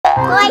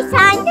Voice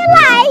on the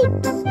light.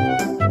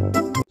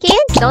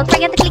 Kids, don't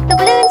forget to click the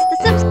balloons to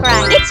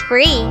subscribe. It's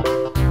free.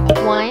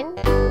 1,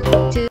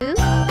 2,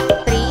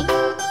 3,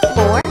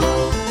 4,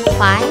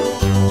 5,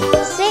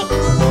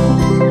 6.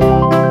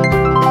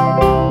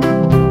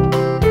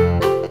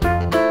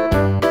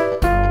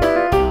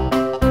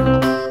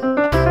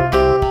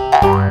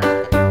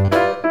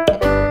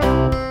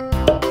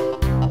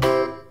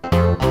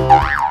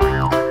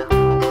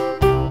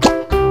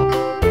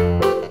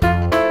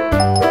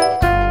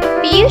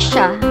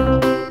 Fuchsia.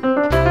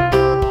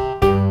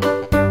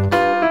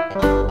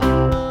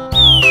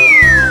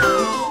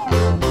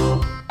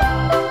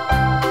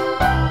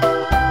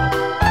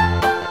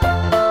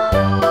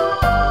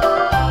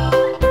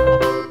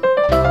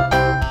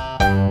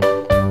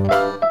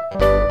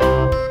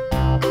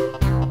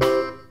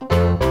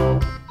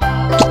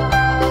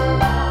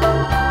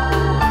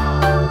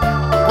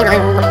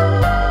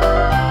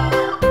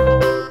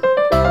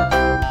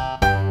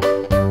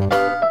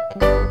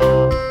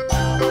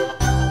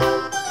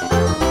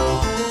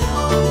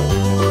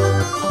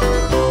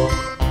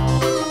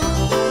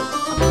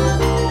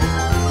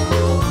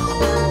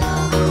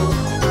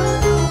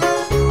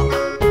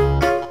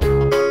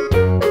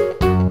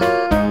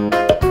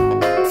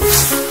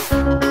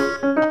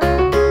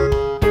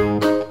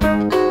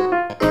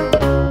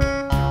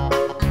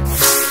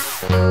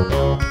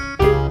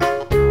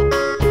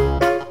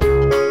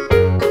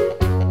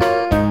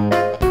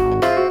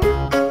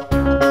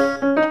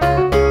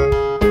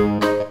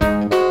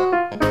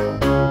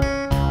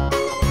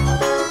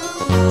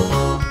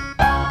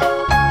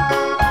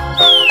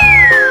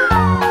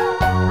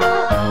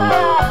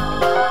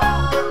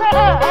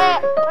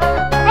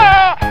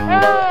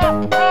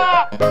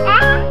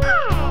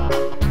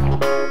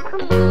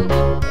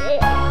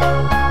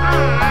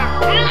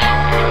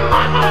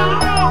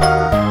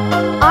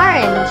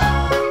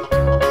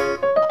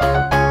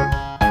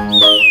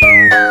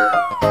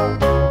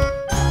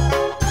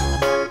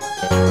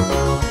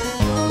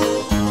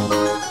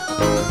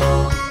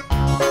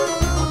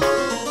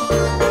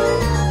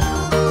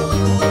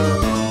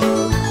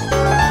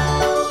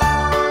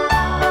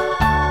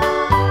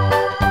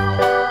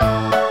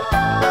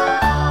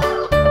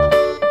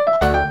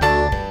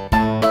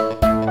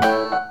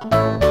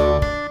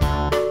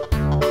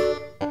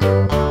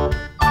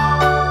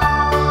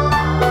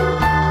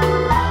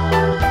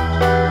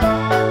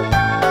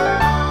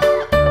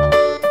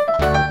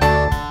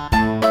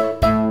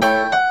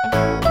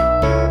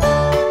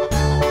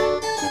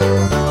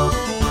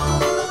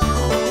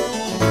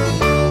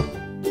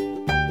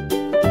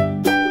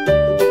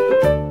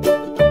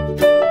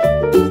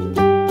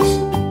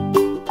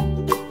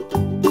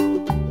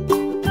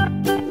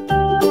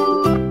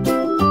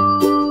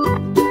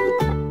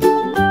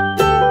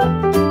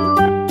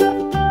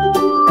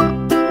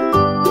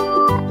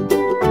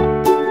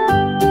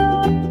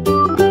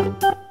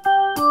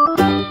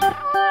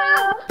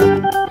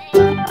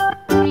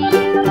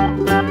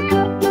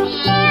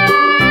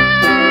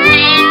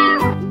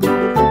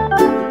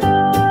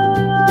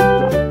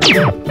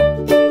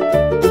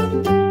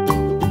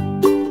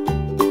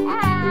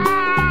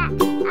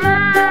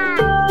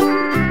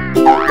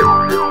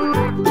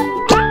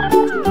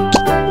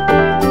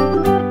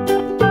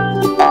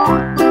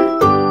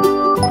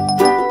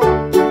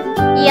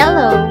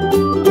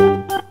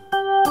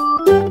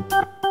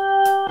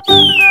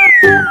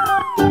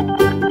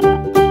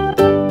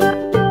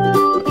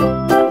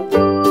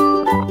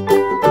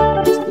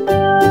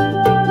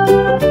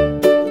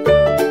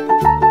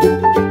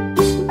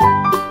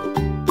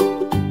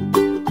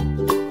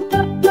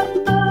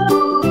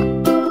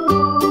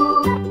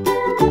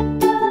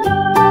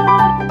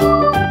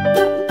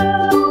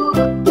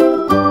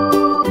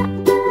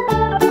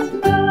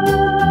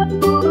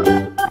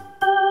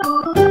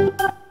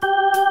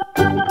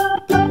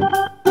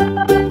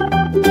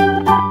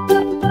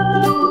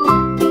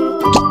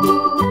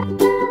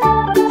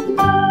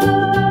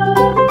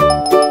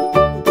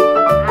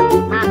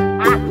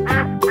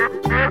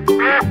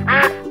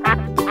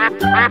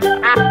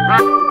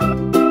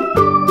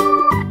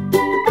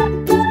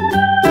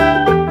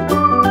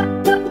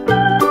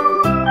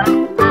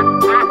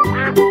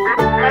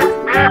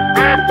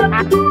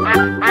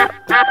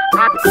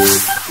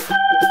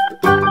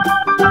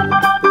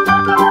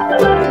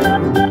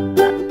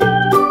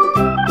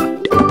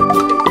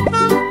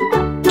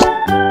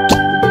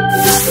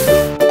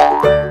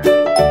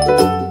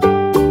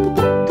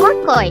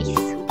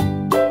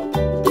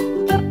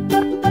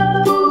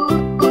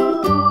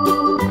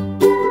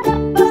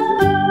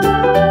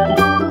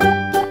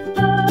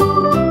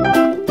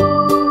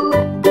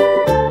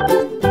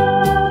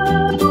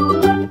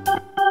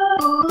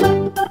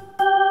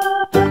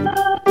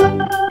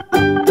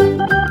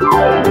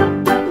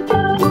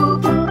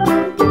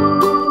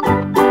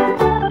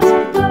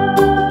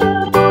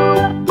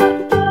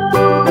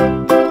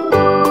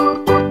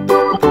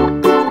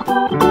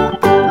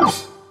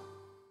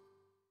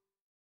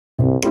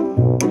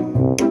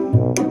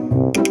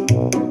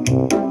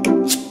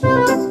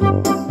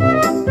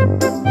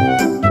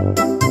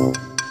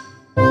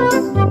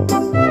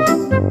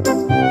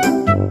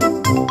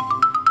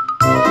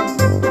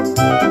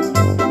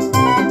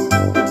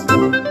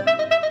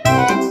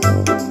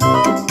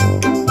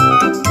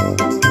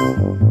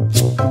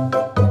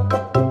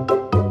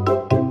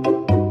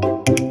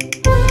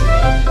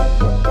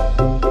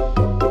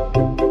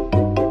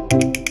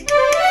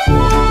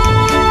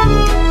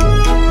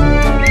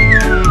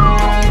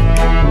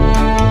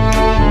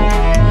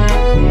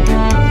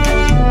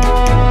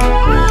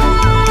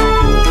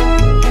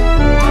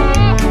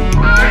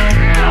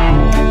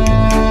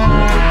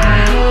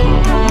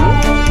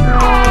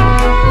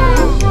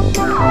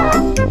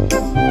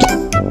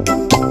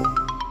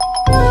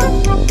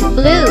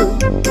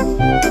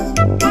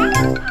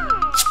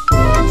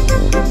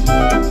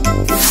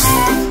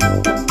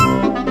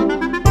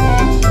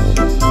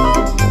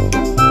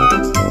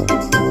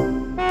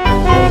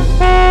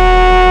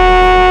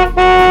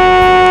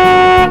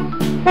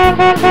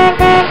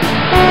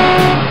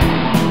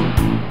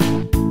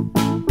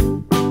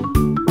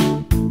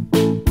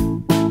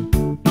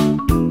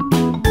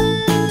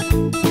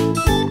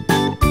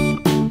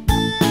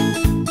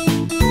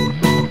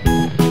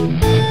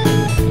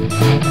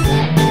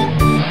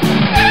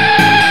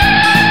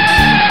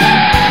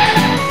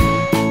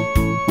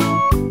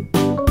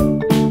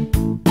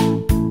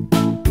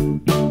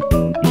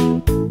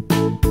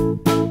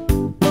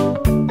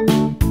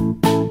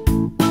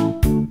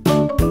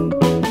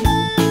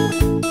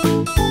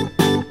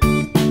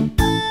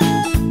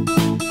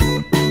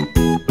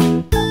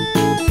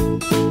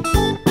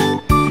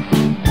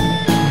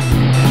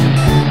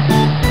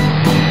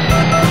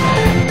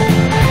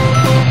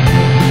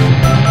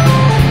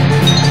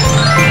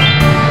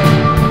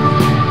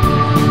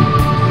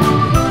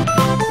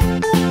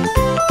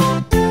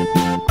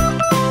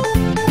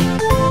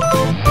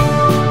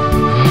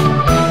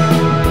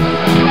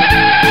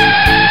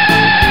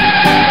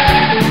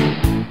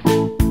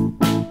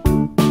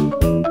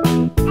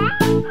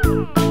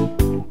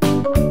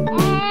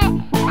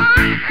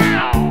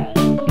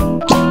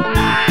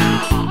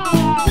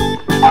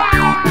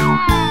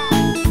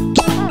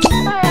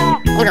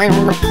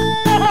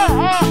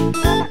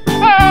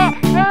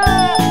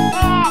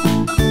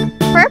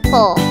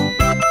 Purple.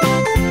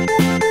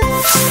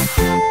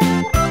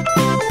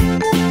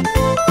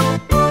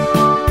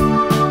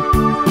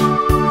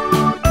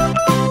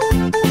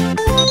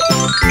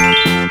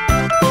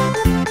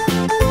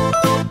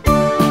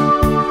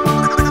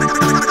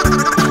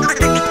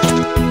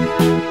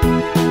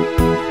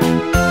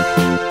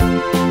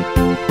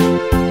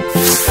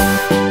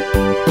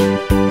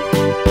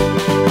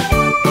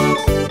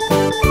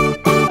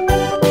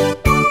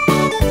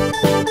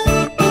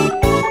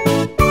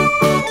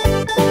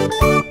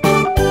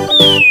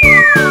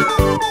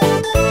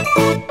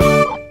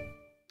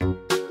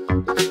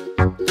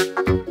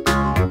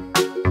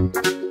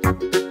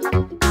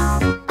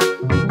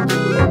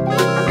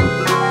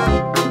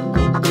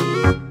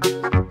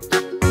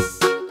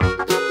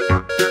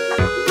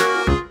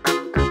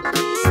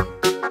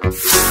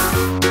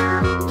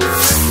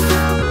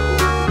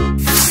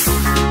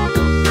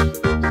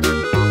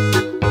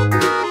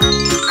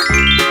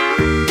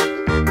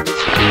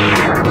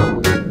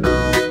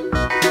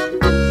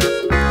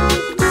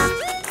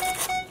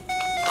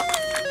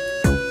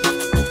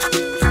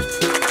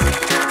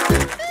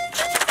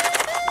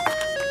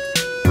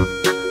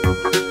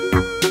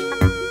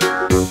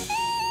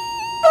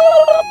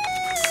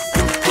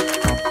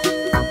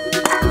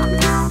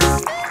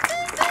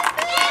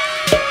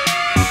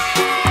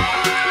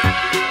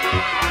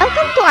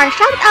 Our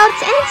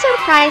shoutouts and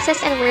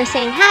surprises, and we're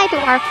saying hi to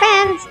our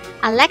friends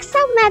Alexa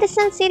of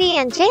Madison City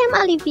and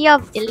JM Olivia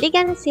of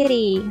Iligan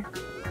City.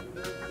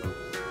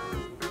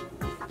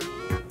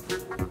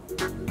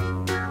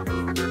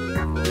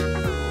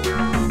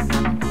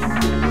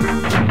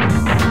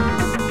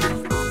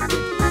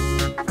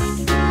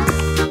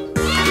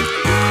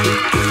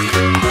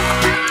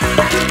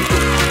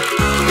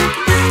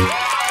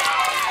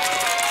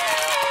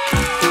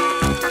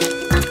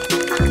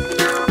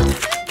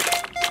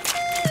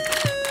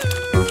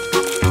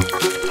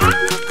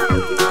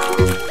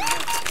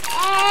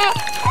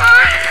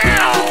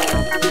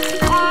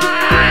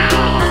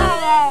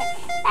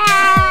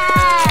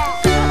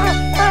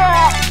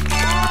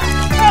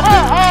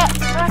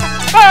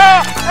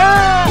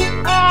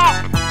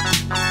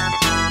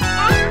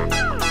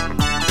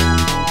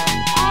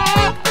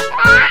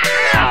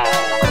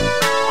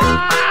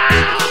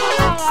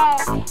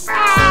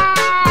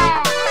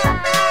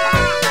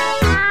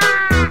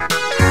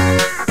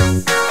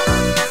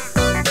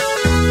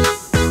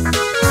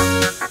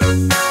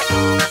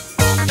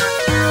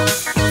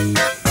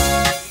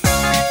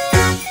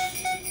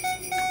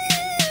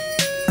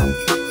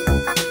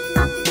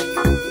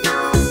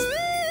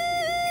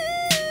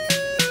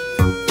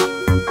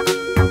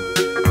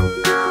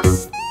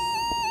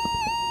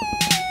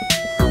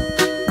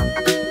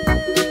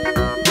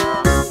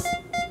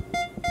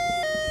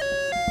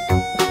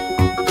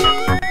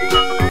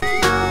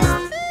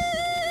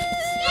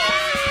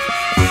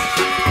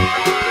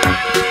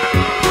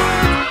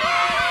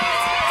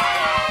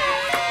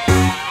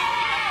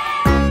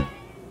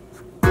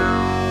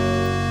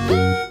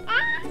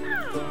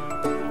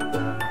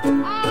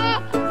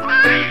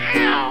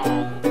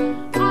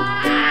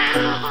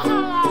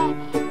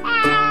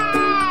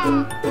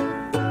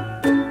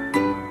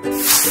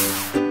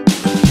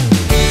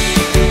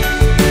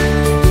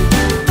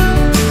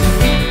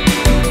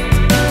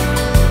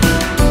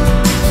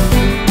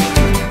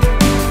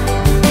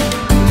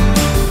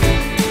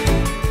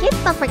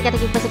 Don't forget to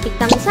give us a big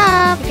thumbs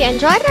up if you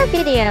enjoyed our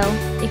video.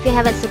 If you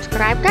haven't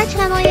subscribed to our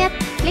channel yet,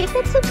 click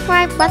that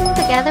subscribe button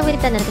together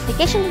with the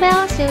notification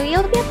bell so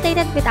you'll be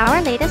updated with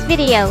our latest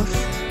videos.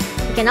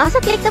 You can also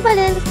click the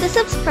buttons to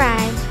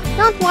subscribe.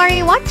 Don't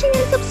worry, watching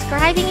and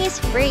subscribing is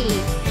free.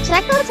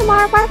 Check out some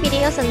more of our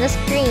videos on the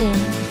screen.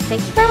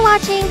 Thank you for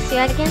watching. See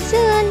you again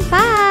soon.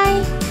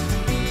 Bye!